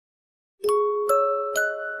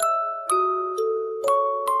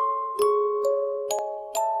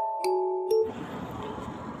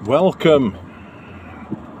Welcome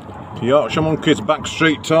to Yorkshire Monkeys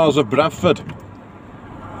backstreet tours of Bradford.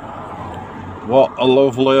 What a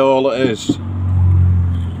lovely hole it is. See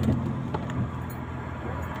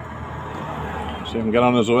if we can get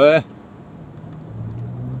on his way.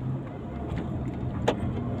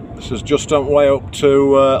 This is just on the way up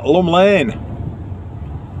to Lumb Lane,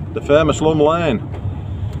 the famous Lumb Lane.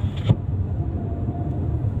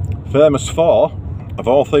 Famous for, of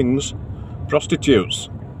all things, prostitutes.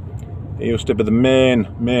 It used to be the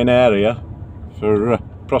main area for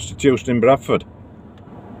prostitution in Bradford,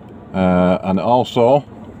 and also,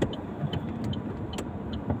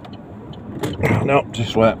 no,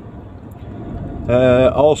 this way.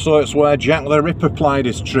 Also, it's where Jack the Ripper plied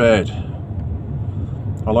his trade.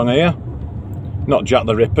 Along here, not Jack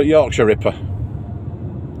the Ripper, Yorkshire Ripper.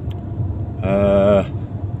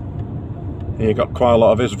 He got quite a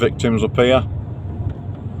lot of his victims up here.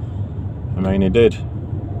 I mean, he did.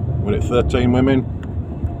 Were it 13 women?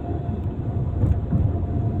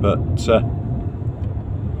 But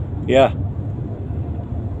yeah,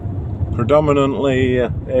 predominantly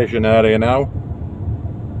Asian area now.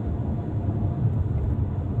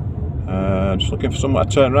 Just looking for somewhere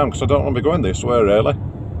to turn around because I don't want to be going this way really.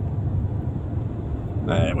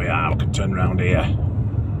 There we are, we can turn around here.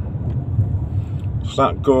 So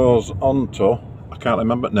that goes on to, I can't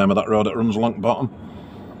remember the name of that road that runs along the bottom.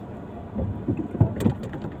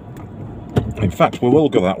 In fact, we will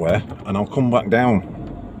go that way and I'll come back down.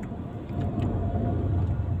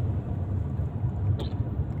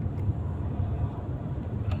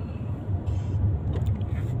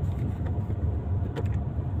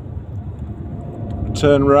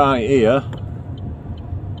 Turn right here.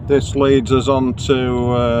 This leads us on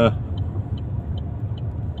to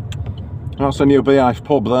that's a new beehive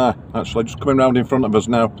pub there, actually, just coming round in front of us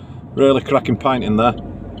now. Really cracking pint in there.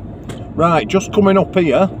 Right, just coming up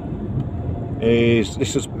here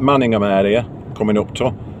this is Manningham area coming up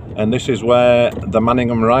to, and this is where the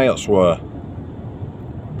Manningham Riots were.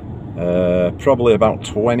 Probably about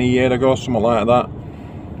 20 years ago, something like that.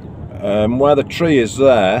 Where the tree is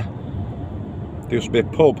there used to be a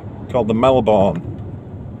pub called the Melbourne.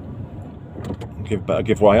 Better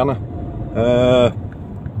give way, Anna.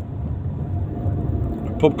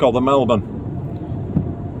 A pub called the Melbourne,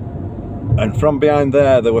 and from behind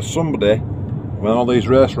there was somebody, when all these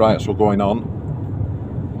race riots were going on,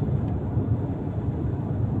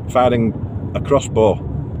 firing a crossbow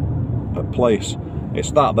at police.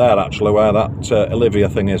 It's that there actually where that Olivia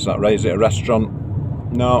thing is. That right? Is it a restaurant?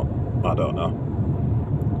 No, I don't know.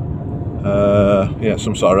 Yeah,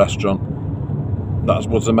 some sort of restaurant. That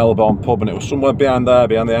was the Melbourne pub, and it was somewhere behind there,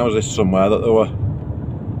 behind the houses somewhere, that they were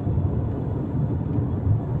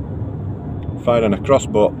firing a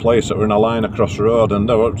crossbow at police that were in a line across the road, and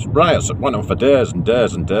there were riots that went on for days and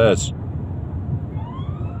days and days.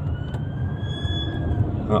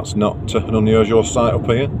 That's not an unusual sight up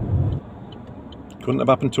here. Couldn't have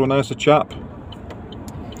happened to a nicer chap.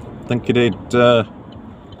 I think he did,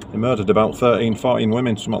 he murdered about 13, 14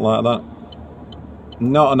 women, something like that.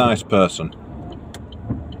 Not a nice person.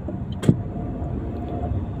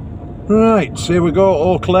 Right, here we go,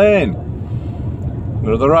 Oak Lane.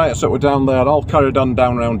 There are the riots that were down there, all carried on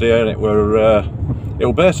down around here, and it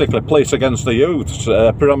were basically police against the youths,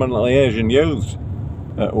 predominantly Asian youths.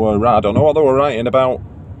 I don't know what they were writing about,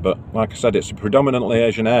 but like I said, it's a predominantly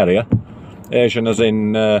Asian area. Asian as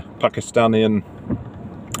in Pakistani and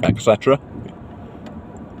etc.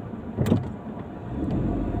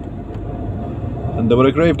 And they were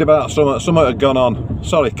aggrieved about something had gone on.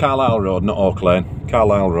 Sorry, Carlisle Road, not Oak Lane.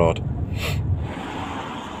 Carlisle Road.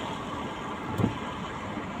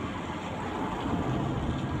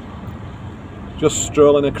 Just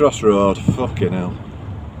strolling across the road, fucking hell.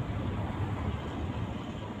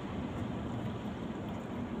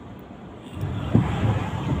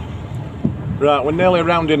 Right, we're nearly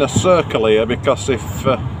rounding a circle here, because if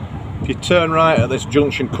you turn right at this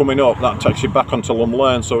junction coming up, that takes you back onto Lumb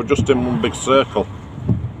Lane, so we're just in one big circle.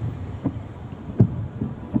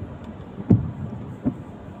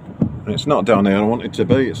 And it's not down here I want it to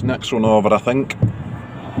be, it's next one over I think.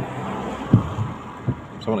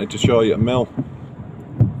 So I wanted to show you a mill.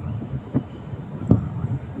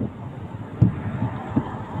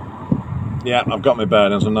 Yeah, I've got my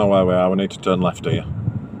bearings, I know where we are, we need to turn left here.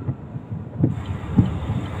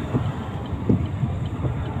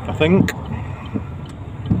 I think.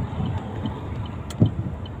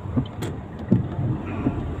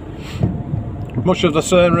 Much of the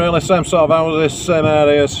same really, same sort of houses, same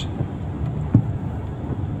areas.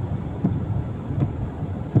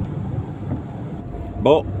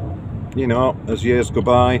 But, you know, as years go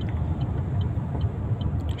by,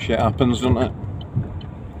 Shit happens, doesn't it?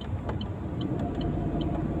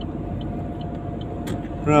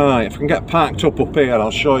 Right, if I can get parked up here, I'll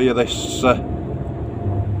show you this. What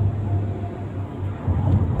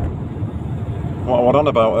I was on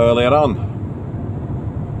about earlier on.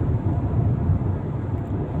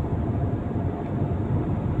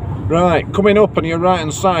 Right, coming up on your right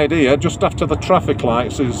hand side here, just after the traffic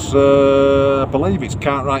lights, is I believe it's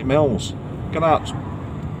Cartwright Mills. Look at that.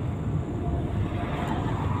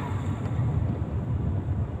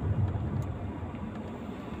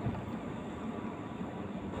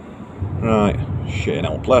 Right, shit,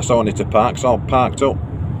 now place I wanted to park, so I'm parked up.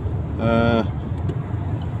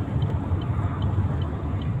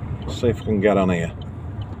 See if I can get on here.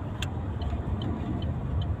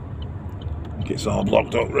 I think it's all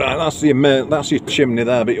blocked up. Right, that's your chimney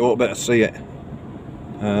there, but you won't better see it.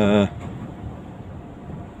 If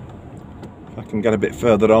I can get a bit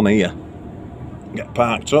further on here, get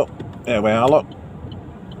parked up. Here we are, look.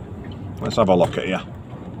 Let's have a look at you.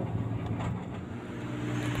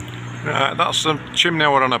 Right, that's the chimney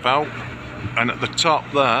we're on about, and at the top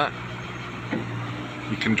there,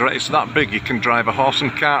 you can drive. It's that big, you can drive a horse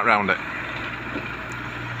and cart round it.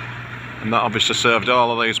 And that obviously served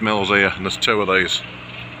all of these mills here, and there's two of these.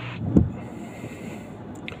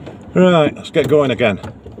 Right, let's get going again.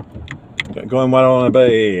 Get going where I want to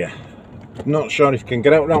be. Not sure if you can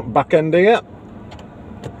get out around the back end here.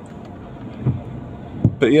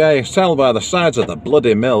 But yeah, you tell by the sides of the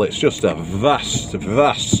bloody mill, it's just a vast,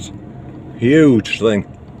 huge thing.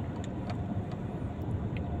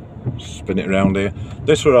 Spin it round here.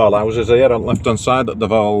 This were all houses here on the left hand side that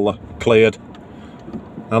they've all cleared.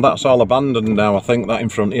 Now that's all abandoned now, I think, that in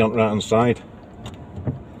front here on the right hand side.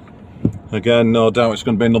 Again, no doubt it's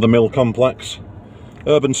going to be another mill complex.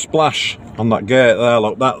 Urban Splash on that gate there,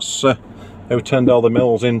 look, that's who turned all the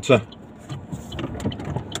mills into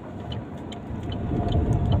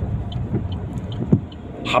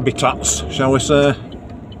habitats, shall we say.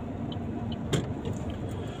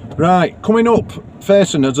 Right, coming up,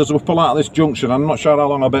 facing us as we pull out of this junction, I'm not sure how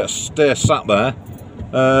long I better stay sat there.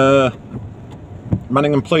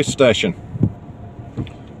 Manningham Police Station.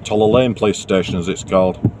 Toller Lane Police Station as it's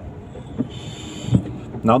called.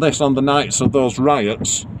 Now this, on the nights of those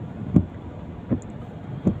riots,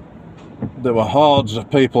 there were hordes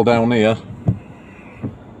of people down here,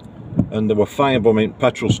 and they were firebombing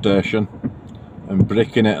petrol station and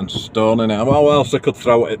bricking it and stoning it. What else they could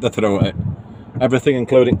throw at it, they threw at it. Everything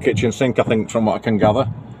including kitchen sink, I think, from what I can gather.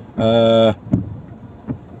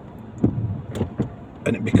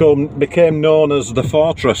 And it became known as the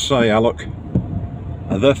Fortress. Oh yeah, look.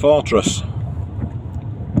 The Fortress.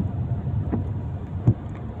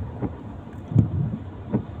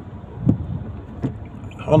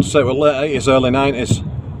 I want to say it was late 80s, early 90s.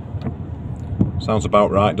 Sounds about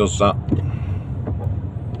right, does that.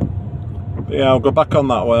 But yeah, I'll go back on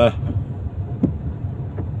that way.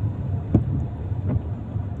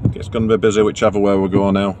 It's going to be busy whichever way we go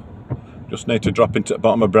now. Just need to drop into the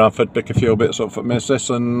bottom of Bradford, pick a few bits up for missus,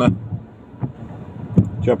 and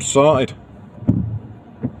job's sorted.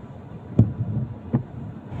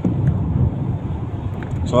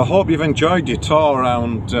 So I hope you've enjoyed your tour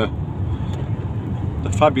around the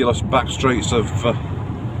fabulous back streets of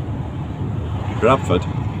Bradford.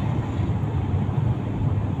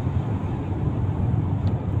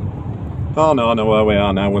 Oh no, I know where we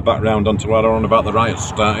are now. We're back round onto where I on about the riots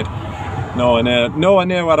started. Nowhere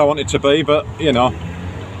near where I wanted to be, but you know,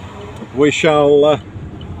 we shall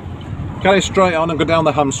carry straight on and go down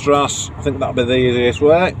the Hamstrasse. I think that'll be the easiest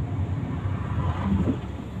way.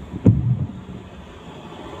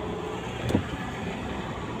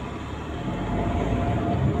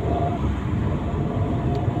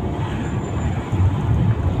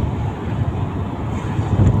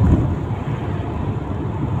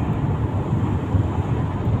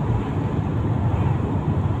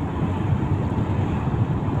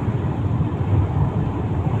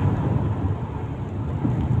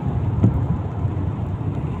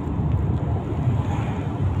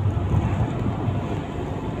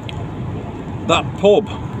 That pub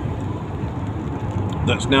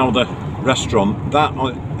that's now the restaurant, that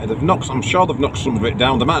they've knocked, I'm sure they've knocked some of it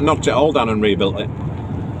down. They might have knocked it all down and rebuilt it,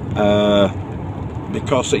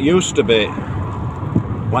 because it used to be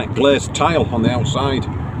like glazed tile on the outside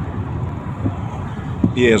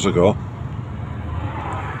years ago,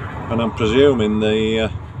 and I'm presuming the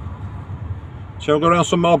shall we go around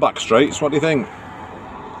some more back streets? What do you think?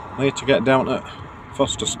 I need to get down to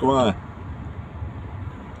Foster Square.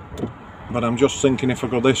 But I'm just thinking if I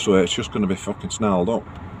go this way, it's just going to be fucking snarled up.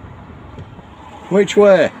 Which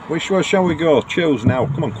way? Which way shall we go? Choose now.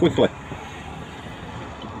 Come on, quickly.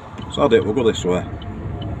 Sod it, we'll go this way.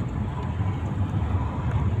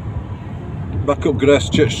 Back up Grace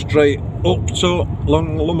Church straight up to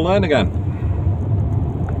Lumb Lane again.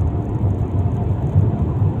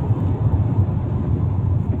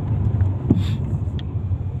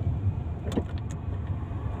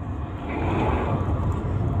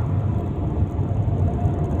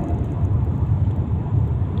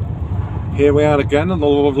 Here we are again on the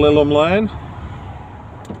lovely Lumb Lane.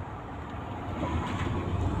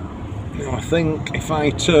 Now I think if I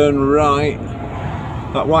turn right,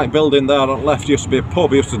 that white building there on the left used to be a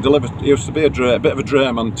pub. Used to be a bit of a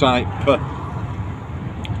drayman type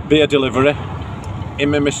beer delivery in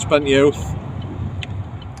my misspent youth,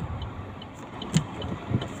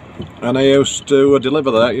 and I used to deliver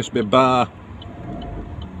there. It used to be a bar.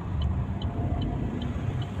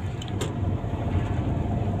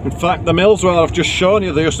 In fact, the mills where I've just shown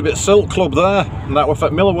you, there used to be a silk club there, and that was for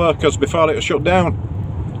mill workers before it was shut down.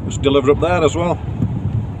 Just delivered up there as well.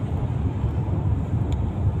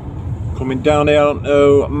 Coming down here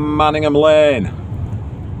onto Manningham Lane.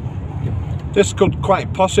 This could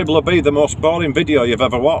quite possibly be the most boring video you've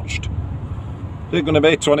ever watched. It's going to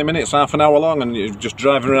be 20 minutes, half an hour long, and you're just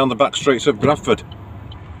driving around the back streets of Bradford.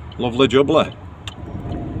 Lovely jubbly.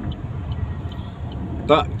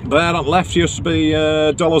 That there on the left used to be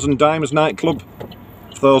Dollars and Dimes nightclub,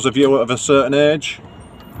 for those of you of a certain age.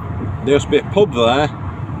 There used to be a pub there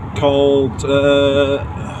called, if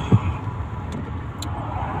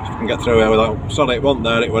I can get through here without, sorry it wasn't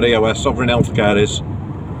there, it were here where Sovereign Healthcare is,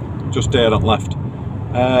 just here on the left,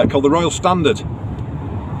 called the Royal Standard.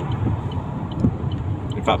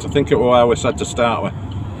 In fact I think it was where we said to start with.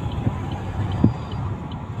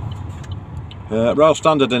 Royal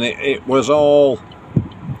Standard, and it was all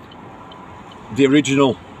the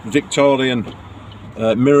original Victorian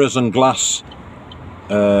mirrors and glass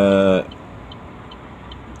and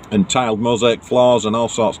tiled mosaic floors and all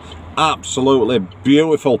sorts. Absolutely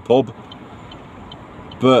beautiful pub,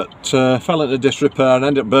 but fell into disrepair and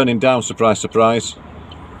ended up burning down, surprise surprise.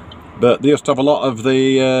 But they used to have a lot of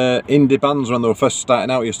the indie bands when they were first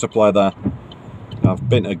starting out, used to play there. I've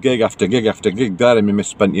been to gig after gig after gig there in my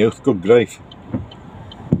misspent youth, good grief.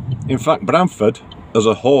 In fact, Bradford as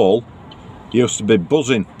a whole used to be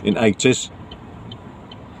buzzing in 80s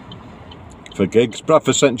for gigs.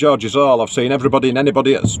 Bradford St George's Hall, I've seen everybody and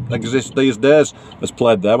anybody that exists these days has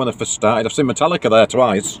played there when they first started. I've seen Metallica there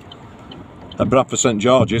twice at Bradford St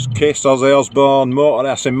George's. Kiss, Ozzy Osbourne, Motorhead.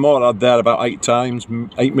 I've seen Motorhead there about 8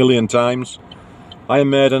 million times. Iron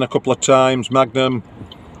Maiden a couple of times, Magnum,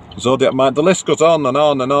 Zodiac Man. The list goes on and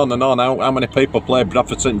on and on and on. How many people played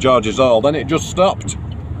Bradford St George's Hall? Then it just stopped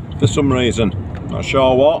for some reason. Not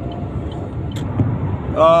sure what.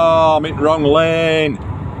 Oh, I'm in the wrong lane.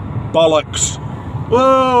 Bollocks.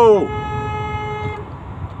 Whoa!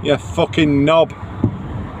 You fucking knob.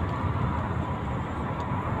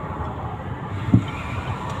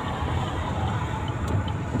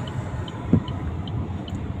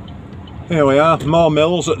 Here we are, more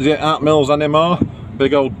mills that aren't mills anymore.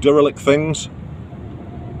 Big old derelict things.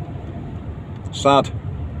 Sad.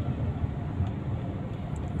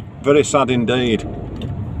 Very sad indeed.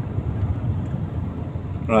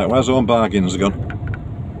 Right, where's Home Bargains gone?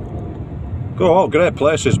 Oh, great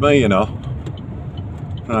place is me, you know.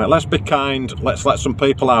 Right, let's be kind, let's let some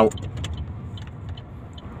people out.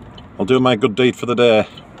 I'll do my good deed for the day.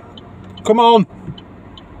 Come on!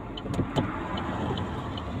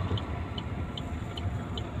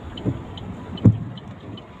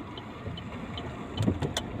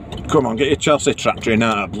 Come on, get your Chelsea tractor in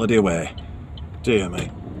out of bloody way. Dear me.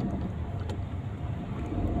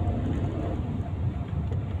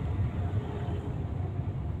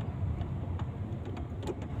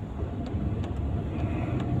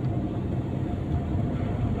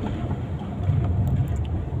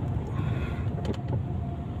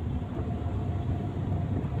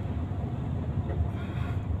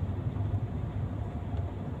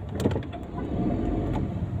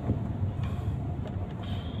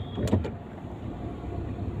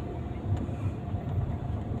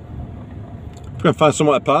 Go and find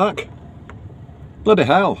somewhere to park. Bloody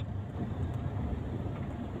hell.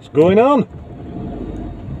 What's going on?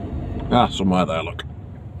 Ah, somewhere there, look.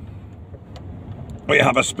 We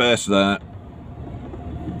have a space there.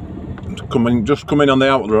 Just come in on the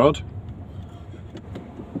outer road.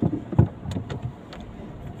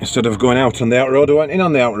 Instead of going out on the outer road, I went in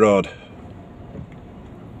on the outer road.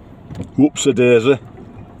 Whoops-a-daisy.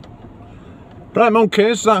 Right,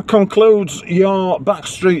 monkeys, that concludes your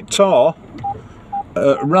backstreet tour.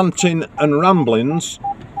 Ranting and ramblings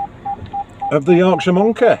of the Yorkshire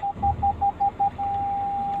monkey.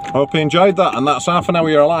 Hope you enjoyed that, and that's half an hour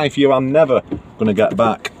of your life you are never going to get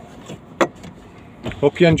back.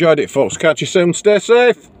 Hope you enjoyed it, folks. Catch you soon. Stay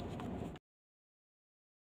safe.